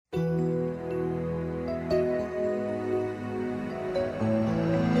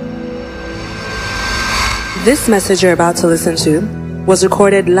This message you're about to listen to was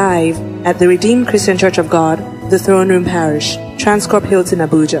recorded live at the Redeemed Christian Church of God, the Throne Room Parish, Transcorp Hilton,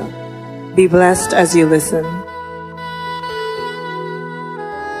 Abuja. Be blessed as you listen.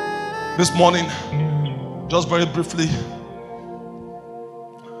 This morning, just very briefly,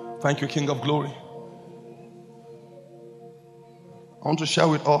 thank you, King of Glory. I want to share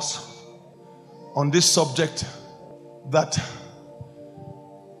with us on this subject that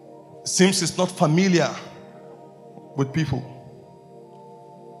seems it's not familiar with people.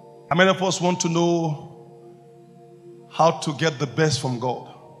 How many of us want to know how to get the best from God?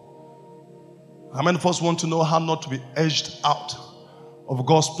 How many of us want to know how not to be edged out of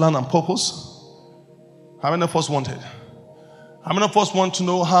God's plan and purpose? How many of us want it? How many of us want to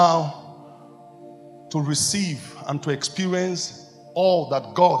know how to receive and to experience all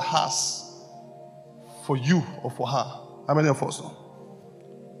that God has for you or for her? How many of us know?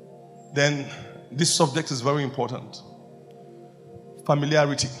 Then this subject is very important.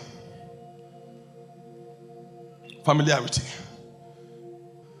 Familiarity. Familiarity.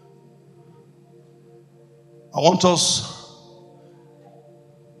 I want us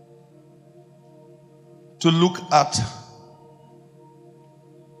to look at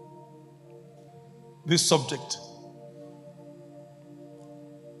this subject,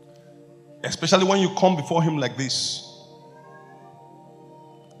 especially when you come before Him like this.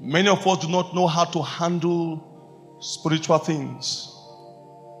 Many of us do not know how to handle spiritual things.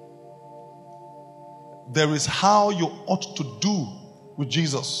 There is how you ought to do with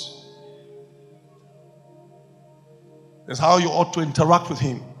Jesus. There's how you ought to interact with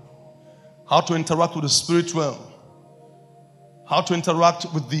Him, how to interact with the spirit realm, how to interact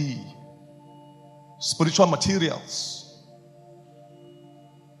with the spiritual materials,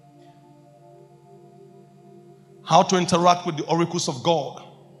 how to interact with the oracles of God.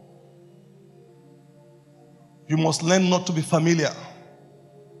 You must learn not to be familiar.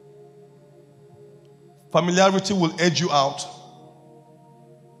 Familiarity will edge you out.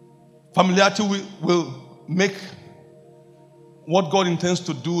 Familiarity will make what God intends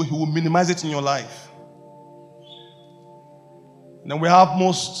to do, He will minimize it in your life. And then we have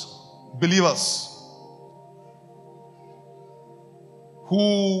most believers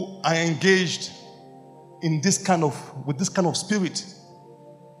who are engaged in with this kind of spirit,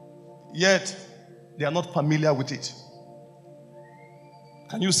 yet they are not familiar with it.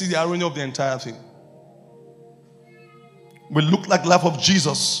 Can you see the irony of the entire thing? We look like the life of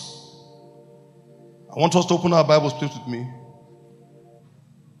Jesus. I want us to open our Bibles, please, with me,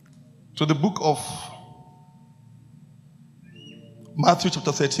 to the book of Matthew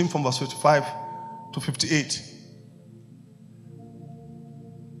chapter 13 from verse 55 to 58.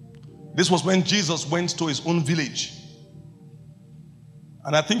 This was when Jesus went to His own village.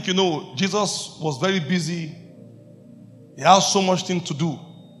 And I think, Jesus was very busy. He has so much thing to do.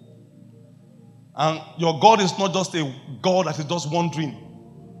 And your God is not just a God that is just wandering.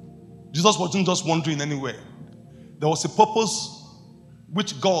 Jesus wasn't just wandering anywhere. There was a purpose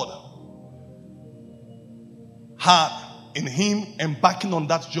which God had in Him embarking on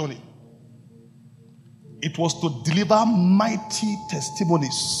that journey. It was to deliver mighty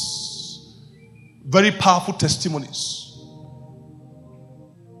testimonies, very powerful testimonies.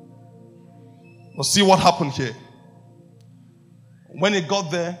 But see what happened here. When He got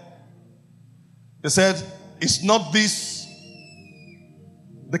there, they said, "Is not this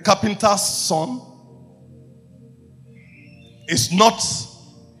the carpenter's son? Is not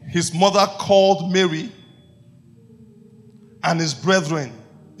his mother called Mary? And his brethren,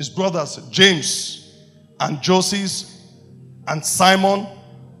 his brothers, James and Joseph and Simon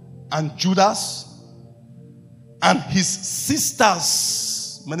and Judas and his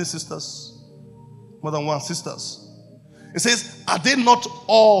sisters," many sisters, more than one sisters. It says, "Are they not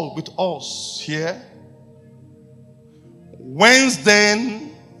all with us here? Whence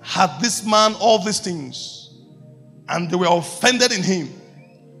then had this man all these things?" And they were offended in Him.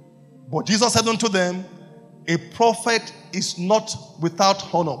 But Jesus said unto them, "A prophet is not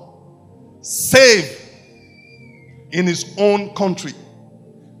without honor, save in his own country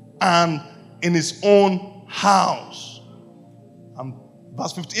and in his own house." And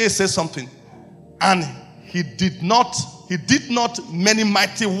verse 58 says something. "And he did not many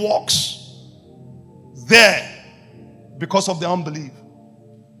mighty works there because of their unbelief."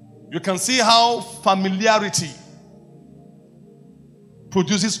 You can see how familiarity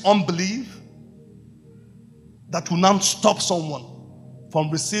produces unbelief that will now stop someone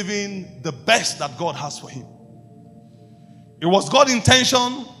from receiving the best that God has for him. It was God's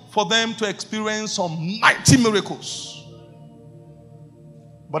intention for them to experience some mighty miracles.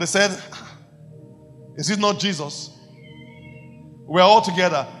 But he said, Is it not Jesus? We're all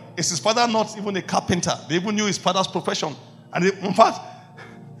together. Is his father not even a carpenter? They even knew his father's profession. And in fact,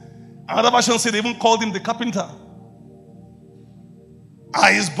 another version said they even called him the carpenter.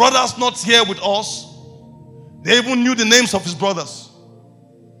 Are his brothers not here with us? They even knew the names of his brothers.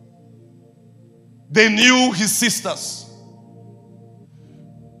 They knew his sisters.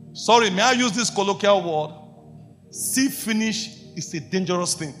 Sorry, may I use this colloquial word? See finish is a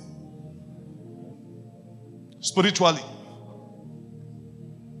dangerous thing. Spiritually.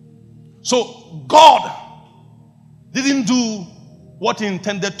 So God didn't do what he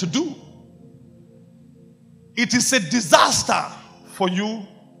intended to do. It is a disaster for you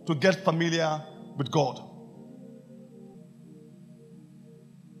to get familiar with God.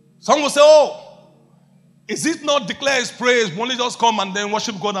 Some will say, oh, is it not declare his praise? We only just come and then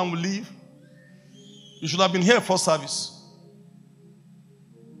worship God and we leave. You should have been here for service.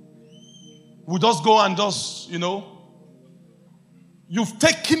 We just go and just, you've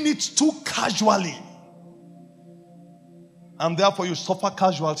taken it too casually. And therefore you suffer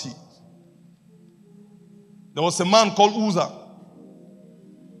casualty. There was a man called Uzzah.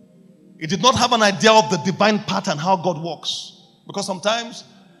 He did not have an idea of the divine pattern, how God works. Because sometimes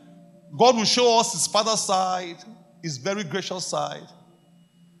God will show us his father's side, his very gracious side.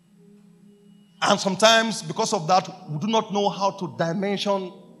 And sometimes, because of that, we do not know how to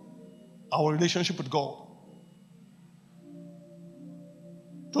dimension our relationship with God.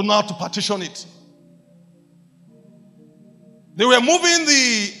 Don't know how to partition it. They were moving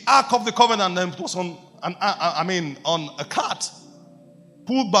the Ark of the Covenant, and it was on a cart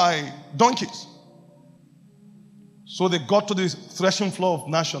pulled by donkeys. So they got to the threshing floor of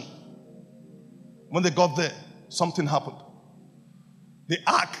Nashon. When they got there, something happened. The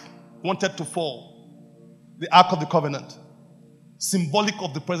ark wanted to fall. The Ark of the Covenant, symbolic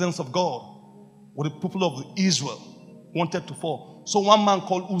of the presence of God, with the people of Israel, wanted to fall. So one man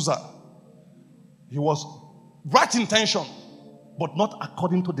called Uzzah, he was right intention, but not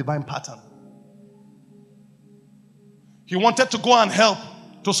according to divine pattern. He wanted to go and help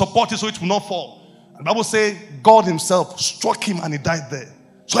to support it so it will not fall. And the Bible says God himself struck him and he died there.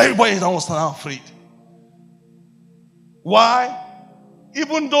 So everybody was now afraid. Why?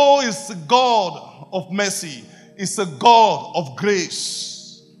 Even though it's a God of mercy, it's a God of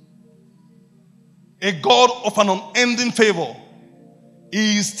grace, a God of an unending favor,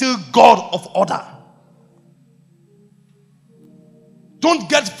 he is still God of order. Don't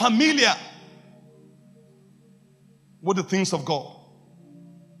get familiar with the things of God.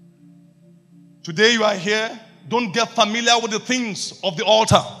 Today you are here, don't get familiar with the things of the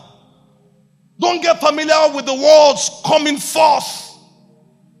altar. Don't get familiar with the words coming forth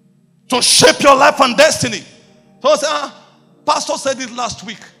to shape your life and destiny. So I say, Pastor said it last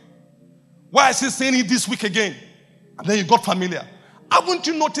week. Why is he saying it this week again? And then you got familiar. Haven't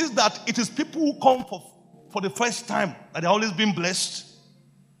you noticed that it is people who come for the first time that they're always being blessed?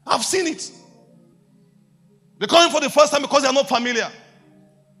 I've seen it. They're coming for the first time because they're not familiar.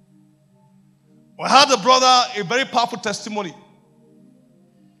 I had a brother, a very powerful testimony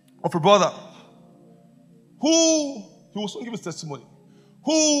of a brother who, he will soon give his testimony,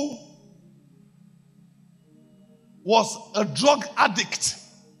 who was a drug addict.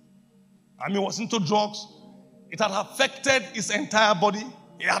 Was into drugs. It had affected his entire body.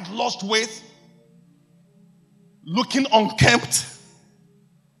 He had lost weight, looking unkempt.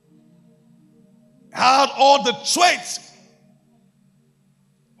 Had all the traits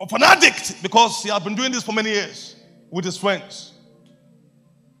of an addict because he had been doing this for many years with his friends.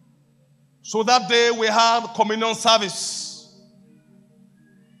 So that day we had communion service.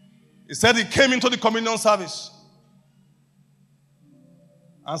 He said he came into the communion service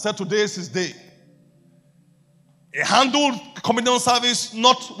and said today is his day. He handled the communion service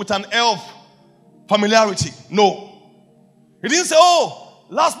not with an air of familiarity. No. He didn't say, oh,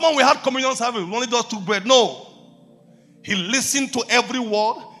 last month we had communion service, we only just took bread. No. He listened to every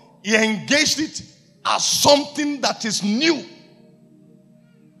word. He engaged it as something that is new.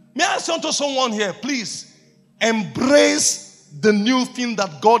 May I say to someone here, please embrace the new thing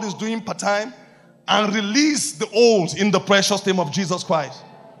that God is doing per time and release the old in the precious name of Jesus Christ.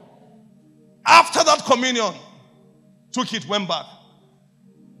 After that communion, took it, went back.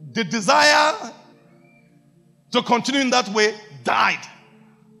 The desire to continue in that way died.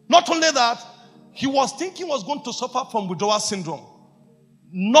 Not only that, he was thinking he was going to suffer from withdrawal syndrome.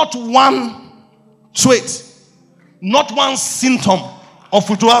 Not one trait, not one symptom of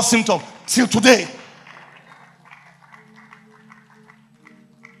withdrawal symptom till today.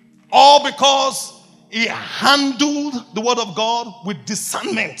 All because he handled the word of God with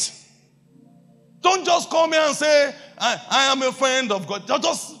discernment. Don't just come here and say, I am a friend of God.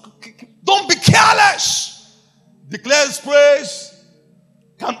 Don't be careless. Declare His praise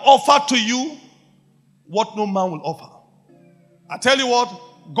can offer to you what no man will offer. I tell you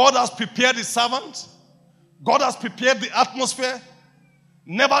what, God has prepared His servant. God has prepared the atmosphere.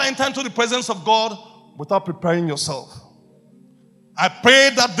 Never enter into the presence of God without preparing yourself. I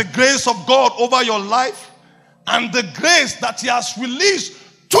pray that the grace of God over your life and the grace that He has released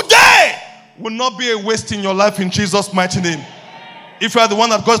today will not be a waste in your life in Jesus' mighty name. If you are the one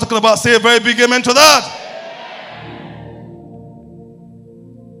that God is talking about, say a very big amen to that.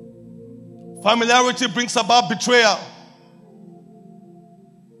 Familiarity brings about betrayal.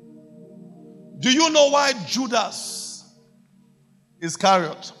 Do you know why Judas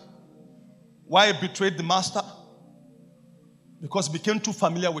Iscariot, why he betrayed the master? Because he became too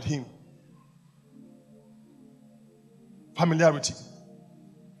familiar with him. Familiarity.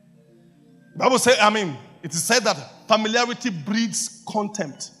 The Bible says, it is said that familiarity breeds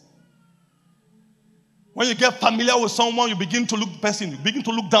contempt. When you get familiar with someone, you begin to look at the person, you begin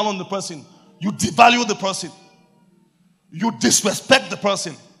to look down on the person. You devalue the person. You disrespect the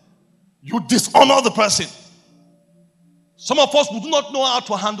person. You dishonor the person. Some of us do not know how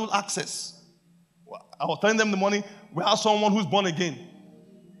to handle access. I was telling them in the morning, we have someone who's born again.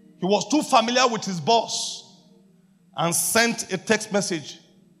 He was too familiar with his boss and sent a text message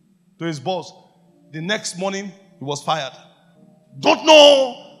to his boss. The next morning, he was fired. Don't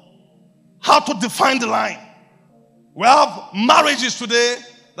know how to define the line. We have marriages today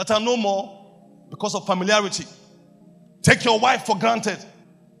that are no more because of familiarity. Take your wife for granted,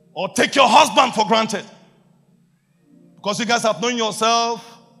 or take your husband for granted, because you guys have known yourself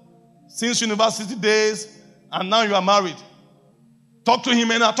since university days, and now you are married. Talk to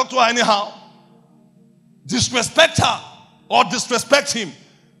him anyhow, talk to her anyhow. Disrespect her or disrespect him,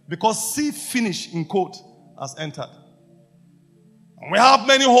 because see finish in quote has entered. And we have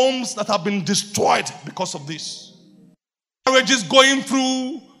many homes that have been destroyed because of this. Marriages going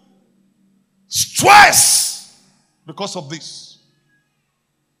through stress because of this.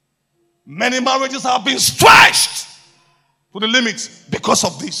 Many marriages have been stretched to the limits because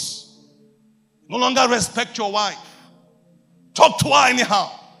of this. No longer respect your wife. Talk to her anyhow.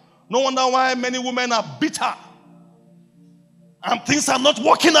 No wonder why many women are bitter. And things are not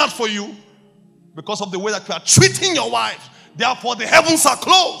working out for you because of the way that you are treating your wife. Therefore, the heavens are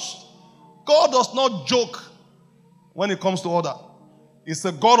closed. God does not joke when it comes to order. He's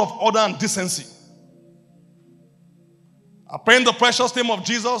a God of order and decency. I pray in the precious name of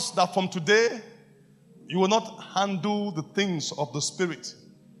Jesus that from today, you will not handle the things of the Spirit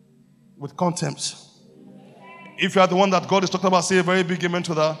with contempt. If you are the one that God is talking about, say a very big amen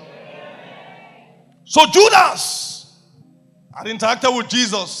to that. So Judas had interacted with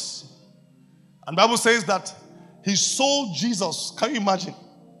Jesus. And the Bible says that he sold Jesus, can you imagine,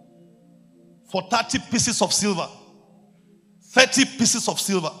 for 30 pieces of silver. 30 pieces of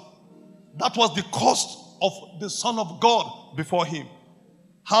silver. That was the cost of the Son of God before him.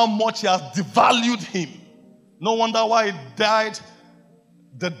 How much he has devalued him. No wonder why he died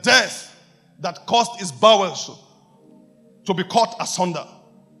the death that caused his bowels to be cut asunder.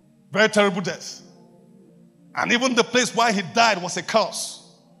 Very terrible death. And even the place where he died was a curse.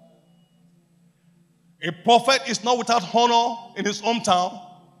 A prophet is not without honor in his hometown.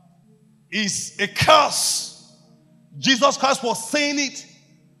 It's a curse. Jesus Christ was saying it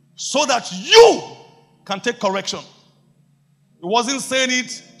so that you can take correction. He wasn't saying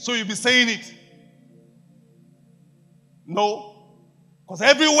it so you'll be saying it. No. Because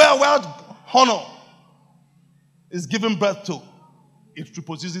everywhere where honor is given birth to, it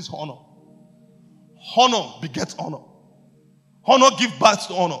reproduces honor. Honor begets honor. Honor gives birth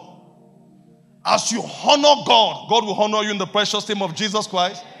to honor. As you honor God, God will honor you in the precious name of Jesus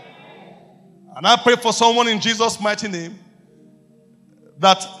Christ. And I pray for someone in Jesus' mighty name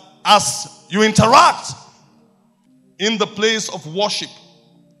that as you interact in the place of worship,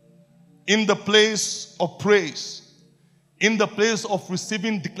 in the place of praise, in the place of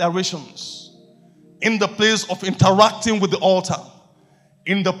receiving declarations, in the place of interacting with the altar,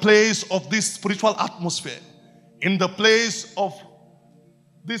 in the place of this spiritual atmosphere, in the place of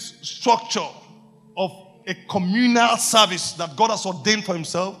this structure of a communal service that God has ordained for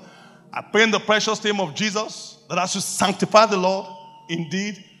himself, I pray in the precious name of Jesus that as you sanctify the Lord,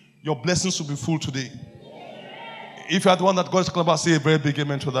 indeed, your blessings will be full today. If you are the one that God is talking about, say a very big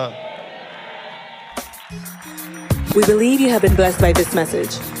amen to that. We believe you have been blessed by this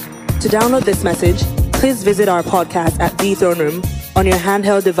message. To download this message, please visit our podcast at The Throne Room on your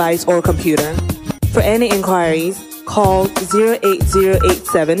handheld device or computer. For any inquiries, call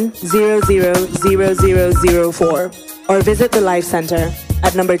 08087 000004 or visit the Life Center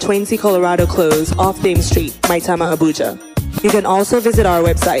at number 20 Colorado Close off Dame Street, Maitama, Abuja. You can also visit our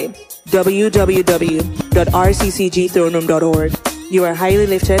website, www.rccgthroneroom.org. You are highly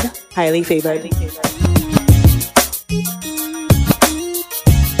lifted, highly favored.